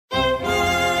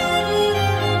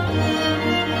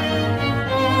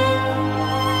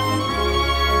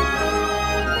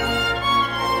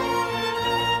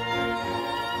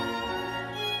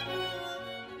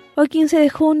Hoy 15 de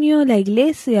junio la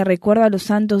Iglesia recuerda a los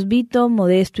santos Vito,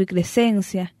 Mdesto y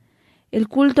Crescencia. El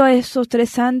culto a estos tres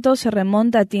santos se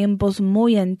remonta a tiempos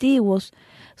muy antiguos.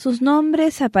 Sus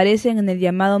nombres aparecen en el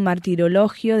llamado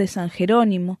Martirologio de San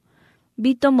Jerónimo.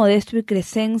 Vito, Mdesto y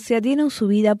Crescencia dieron su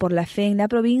vida por la fe en la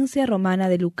provincia romana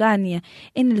de Lucania,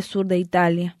 en el sur de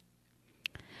Italia.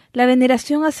 La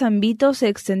veneración a San Vito se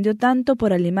extendió tanto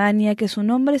por Alemania que su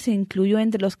nombre se incluyó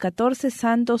entre los 14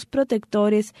 santos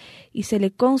protectores y se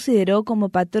le consideró como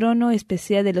patrono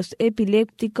especial de los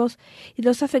epilépticos y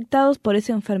los afectados por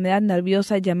esa enfermedad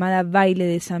nerviosa llamada baile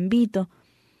de San Vito.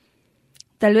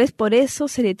 Tal vez por eso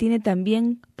se le tiene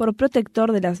también por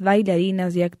protector de las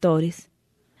bailarinas y actores.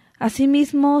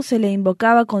 Asimismo, se le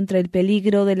invocaba contra el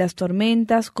peligro de las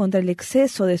tormentas, contra el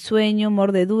exceso de sueño,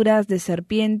 mordeduras de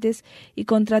serpientes y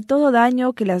contra todo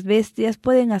daño que las bestias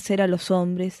pueden hacer a los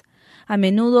hombres. A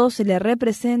menudo se le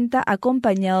representa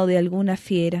acompañado de alguna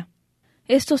fiera.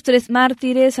 Estos tres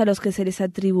mártires, a los que se les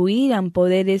atribuían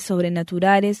poderes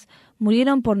sobrenaturales,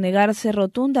 murieron por negarse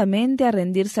rotundamente a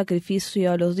rendir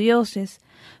sacrificio a los dioses.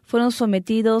 Fueron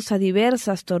sometidos a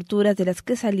diversas torturas de las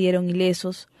que salieron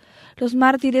ilesos. Los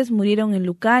mártires murieron en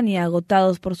Lucania,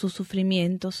 agotados por sus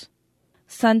sufrimientos.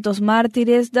 Santos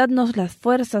mártires, dadnos las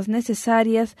fuerzas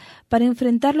necesarias para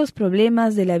enfrentar los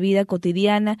problemas de la vida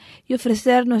cotidiana y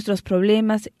ofrecer nuestros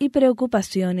problemas y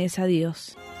preocupaciones a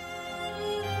Dios.